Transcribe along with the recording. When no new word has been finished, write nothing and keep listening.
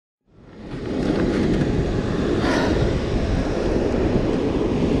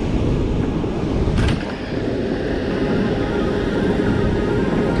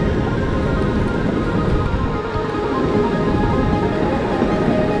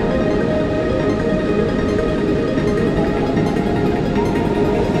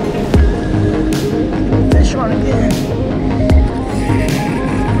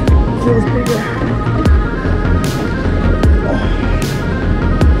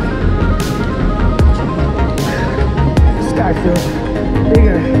feel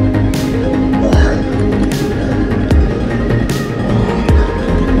bigger.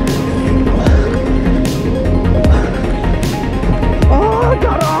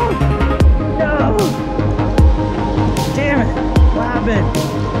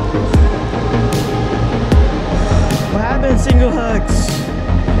 Single hugs.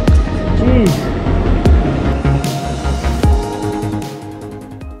 Jeez.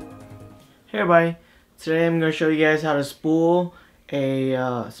 Hey everybody. Today I'm going to show you guys how to spool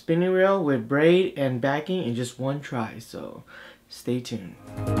a spinning reel with braid and backing in just one try. So stay tuned.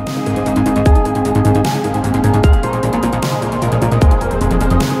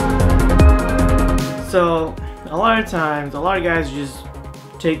 So a lot of times, a lot of guys just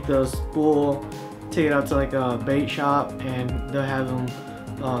take the spool, take it out to like a bait shop, and they'll have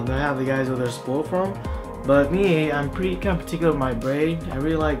the guys with their spool from. But me, I'm pretty kind of particular with my braid. I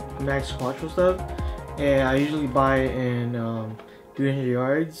really like Max Quattro stuff, and I usually buy it in 300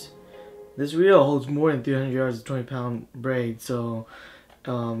 yards. This reel holds more than 300 yards of 20-pound braid, so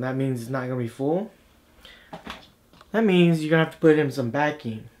that means it's not gonna be full. That means you're gonna have to put in some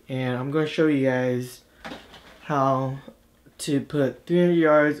backing, and I'm gonna show you guys how to put 300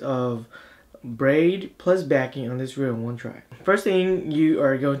 yards of braid plus backing on this reel in one try. First thing you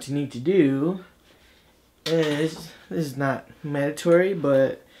are going to need to do is, this is not mandatory,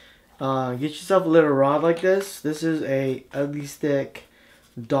 but get yourself a little rod like this. This is a ugly stick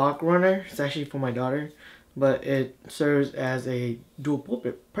dock runner. It's actually for my daughter, but it serves as a dual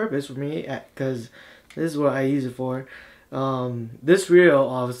purpose for me because this is what I use it for. This reel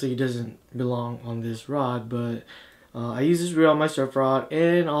obviously doesn't belong on this rod, but I use this reel on my surf rod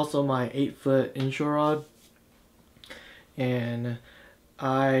and also my 8-foot inshore rod, and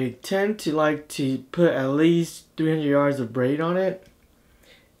I tend to like to put at least 300 yards of braid on it,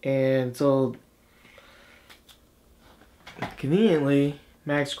 and so conveniently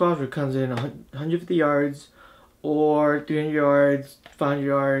Max Quattro comes in 150 yards or 300 yards, 500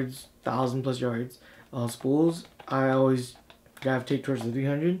 yards, 1,000 plus yards on spools. I always gravitate towards the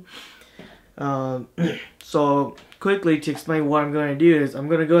 300. So quickly to explain what I'm going to do is I'm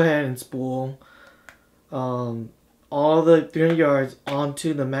going to go ahead and spool all the 300 yards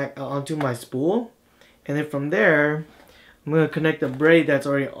onto my spool, and then from there I'm going to connect the braid that's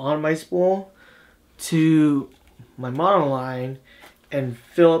already on my spool to my monoline and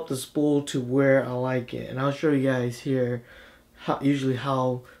fill up the spool to where I like it. And I'll show you guys here usually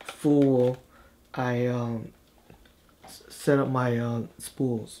how full I set up my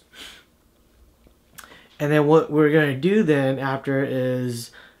spools. And then what we're going to do then after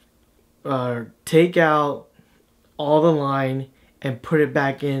is take out all the line and put it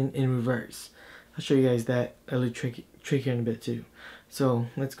back in reverse. I'll show you guys that a little trick here in a bit too. So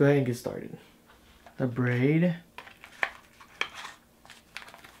let's go ahead and get started. The braid.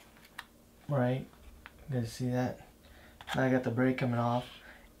 Right, you guys see that? Now I got the braid coming off.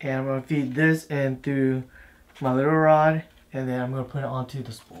 And I'm going to feed this in through my little rod, and then I'm going to put it onto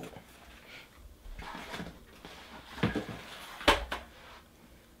the spool.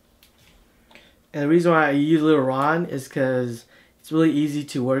 And the reason why I use a little rod is because it's really easy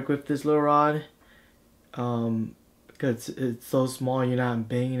to work with this little rod. Because it's so small, you're not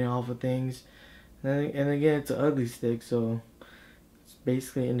banging it off of things. And again, it's an ugly stick, so it's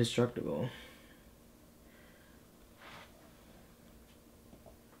basically indestructible.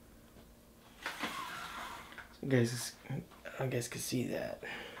 You guys, I guess, can see that.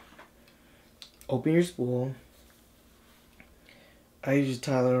 Open your spool. I usually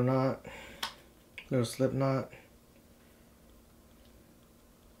tie a little knot. Little slip knot.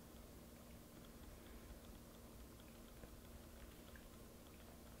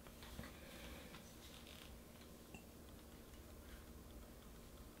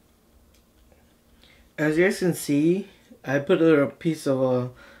 As you guys can see, I put a little piece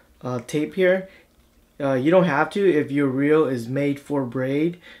of tape here. You don't have to if your reel is made for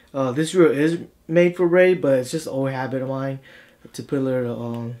braid. This reel is made for braid, but it's just an old habit of mine to put a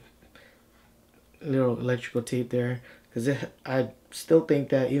little electrical tape there, because I still think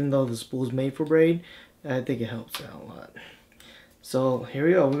that even though the spool is made for braid, I think it helps out a lot. So here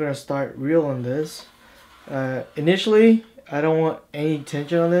we go. We're gonna start reeling this. Initially, I don't want any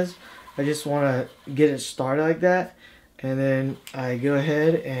tension on this. I just want to get it started like that, and then I go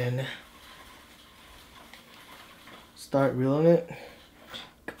ahead and start reeling it.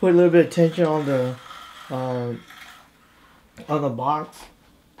 Put a little bit of tension on the box.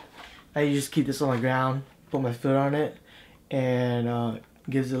 I just keep this on the ground, put my foot on it, and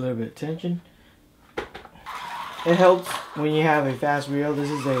gives it a little bit of tension. It helps when you have a fast reel. This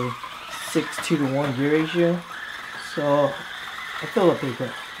is a 6:2 to 1 gear ratio, so I fill up pretty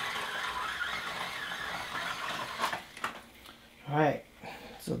quick. Alright,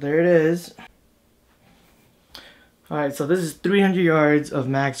 so there it is. Alright, so this is 300 yards of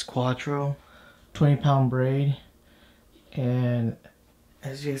max quattro, 20-pound braid. And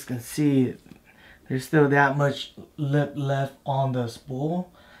as you guys can see, there's still that much lip left on the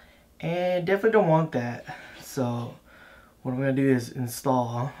spool. And definitely don't want that. So what I'm going to do is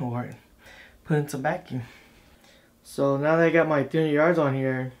install or put in some backing. So now that I got my 300 yards on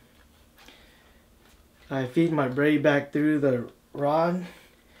here, I feed my braid back through the rod,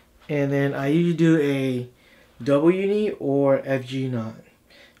 and then I usually do a double uni or FG knot.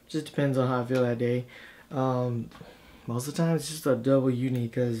 Just depends on how I feel that day. Most of the time it's just a double uni,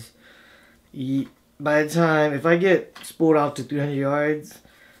 because by the time, if I get spooled out to 300 yards,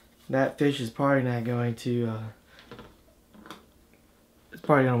 that fish is probably not going to, it's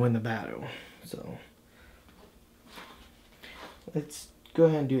probably going to win the battle. So let's go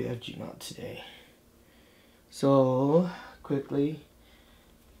ahead and do FG knot today. So quickly,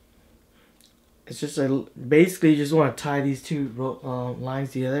 it's just basically you just want to tie these two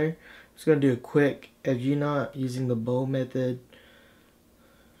lines together. I'm just going to do a quick FG knot using the bow method.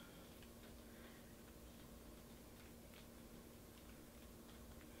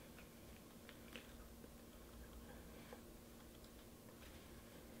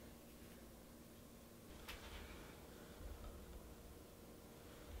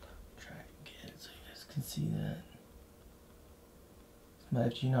 Try again so you guys can see that. It's my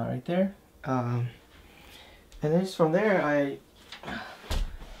FG knot right there. And then just from there,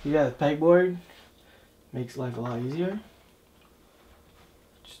 you got the pegboard. Makes life a lot easier.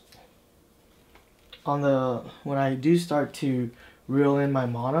 Just when I do start to reel in my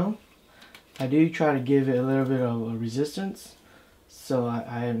mono, I do try to give it a little bit of a resistance. So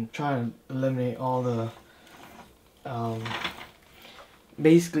I am trying to eliminate all the,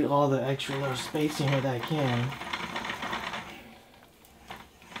 basically all the extra little spacing here that I can.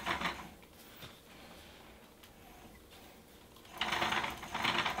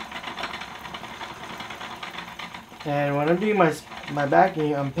 And when I'm doing my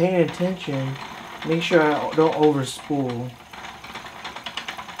backing, I'm paying attention, make sure I don't over spool.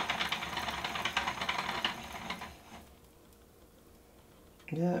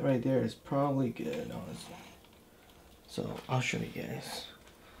 That right there is probably good, honestly. So I'll show you guys.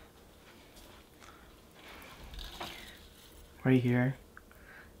 Right here,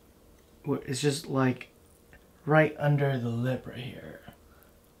 it's just like right under the lip right here.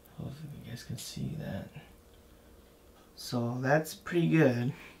 Hopefully you guys can see that. So that's pretty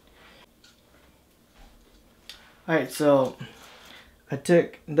good. Alright, so I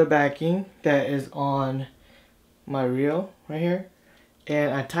took the backing that is on my reel right here,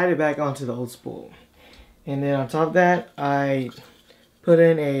 and I tied it back onto the old spool. And then on top of that, I put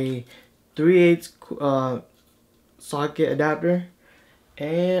in a 3/8 socket adapter,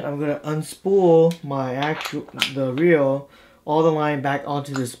 and I'm gonna unspool the reel, all the line back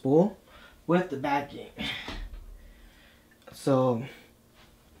onto the spool with the backing. So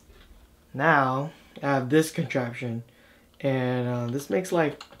now I have this contraption, and this makes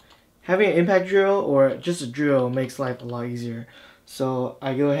life, having an impact drill or just a drill makes life a lot easier. So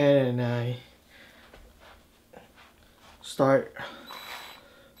I go ahead and I start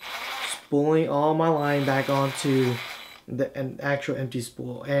spooling all my line back onto an actual empty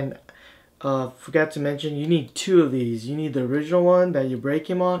spool. And forgot to mention, you need two of these. You need the original one that you break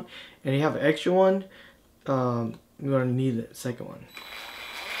him on, and you have an extra one. You're going to need the second one,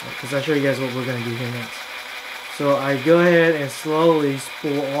 because I'll show you guys what we're going to do here next. So I go ahead and slowly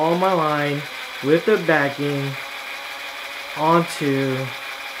spool all my line with the backing onto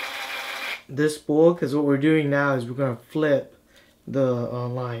this spool, because what we're doing now is we're going to flip the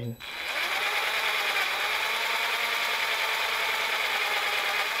line.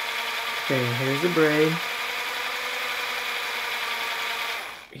 Okay, here's the braid.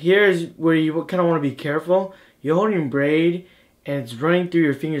 Here's where you kind of want to be careful. You're holding braid and it's running through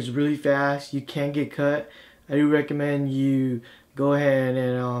your fingers really fast. You can get cut. I do recommend you go ahead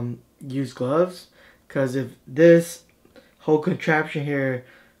and use gloves, because if this whole contraption here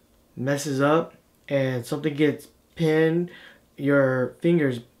messes up and something gets pinned, your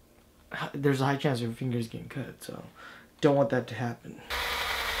fingers, there's a high chance your fingers getting cut. So don't want that to happen.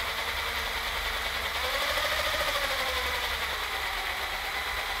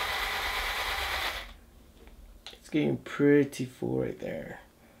 Getting pretty full right there,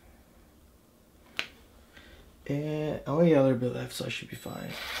 and I only got a little bit left, so I should be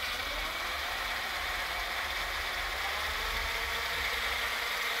fine.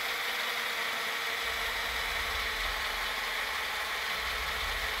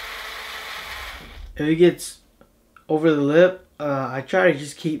 If it gets over the lip, I try to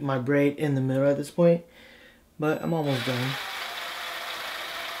just keep my braid in the middle at this point, but I'm almost done.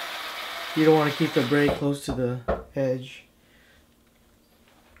 You don't want to keep the braid close to the edge.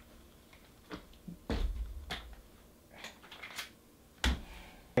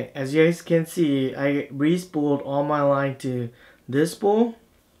 As you guys can see, I re-spooled all my line to this spool.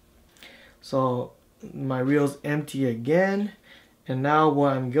 So my reel's empty again. And now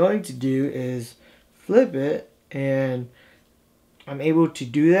what I'm going to do is flip it, and I'm able to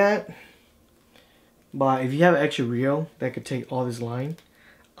do that. But if you have an extra reel that could take all this line,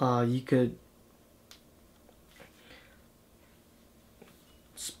 you could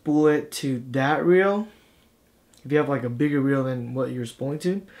spool it to that reel. If you have like a bigger reel than what you're spooling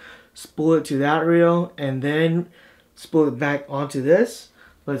to, spool it to that reel and then spool it back onto this.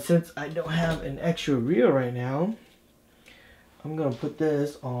 But since I don't have an extra reel right now, I'm gonna put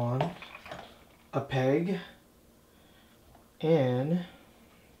this on a peg and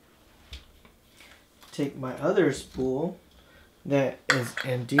take my other spool that is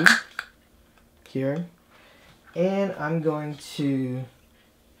empty here, and I'm going to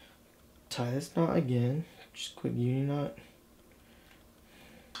tie this knot again. Just quick uni knot.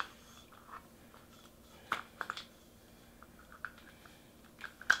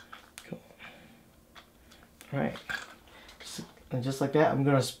 Cool. Alright. And just like that, I'm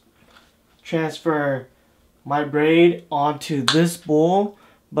going to transfer my braid onto this spool,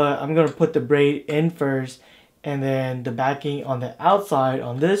 but I'm going to put the braid in first and then the backing on the outside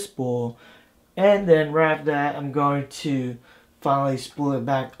on this spool, and then right after that I'm going to finally spool it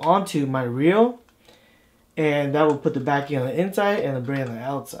back onto my reel, and that will put the backing on the inside and the braid on the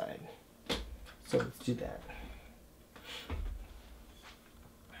outside. So let's do that.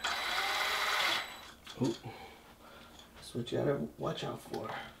 Ooh. That's what you gotta watch out for.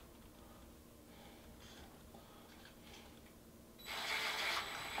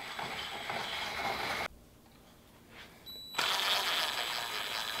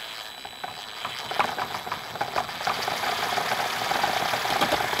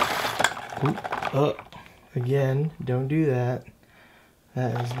 Oh, again, don't do that.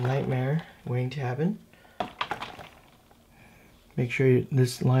 That is a nightmare waiting to happen. Make sure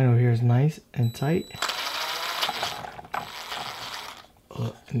this line over here is nice and tight.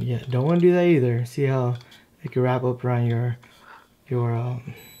 And yeah, don't want to do that either. See how it can wrap up around your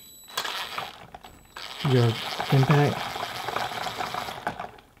impact.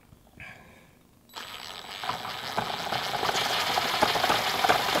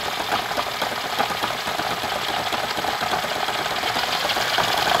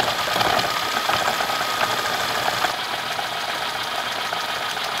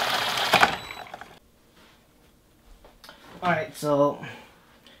 Alright, so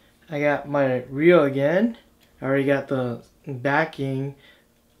I got my reel again. I already got the backing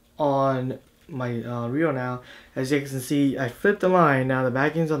on my reel now. As you can see, I flipped the line. Now the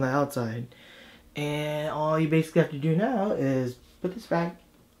backing's on the outside. And all you basically have to do now is put this back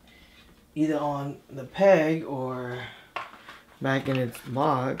either on the peg or back in its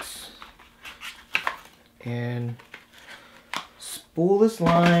box. And spool this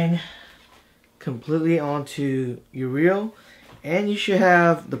line completely onto your reel, and you should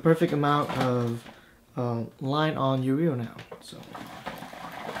have the perfect amount of line on your reel now. So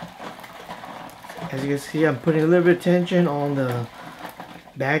as you can see, I'm putting a little bit of tension on the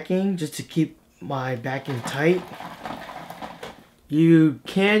backing just to keep my backing tight. You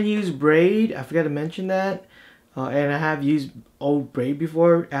can use braid, I forgot to mention that, and I have used old braid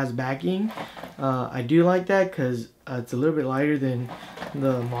before as backing. I do like that because it's a little bit lighter than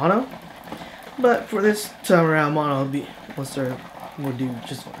the mono. But for this time around, mono will do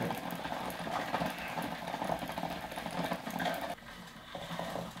just fine.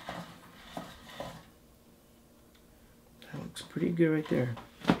 That looks pretty good right there.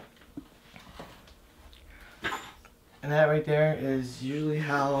 And that right there is usually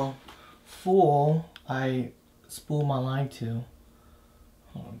how full I spool my line to.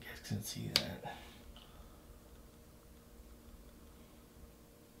 Oh, you guys can see that.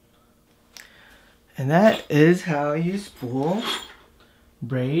 And that is how you spool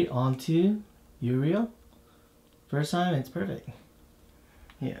braid onto your reel. First time, it's perfect.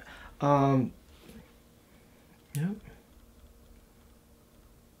 Yeah. Yep.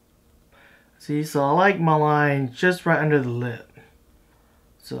 See, so I like my line just right under the lip.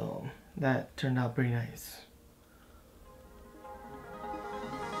 So that turned out pretty nice.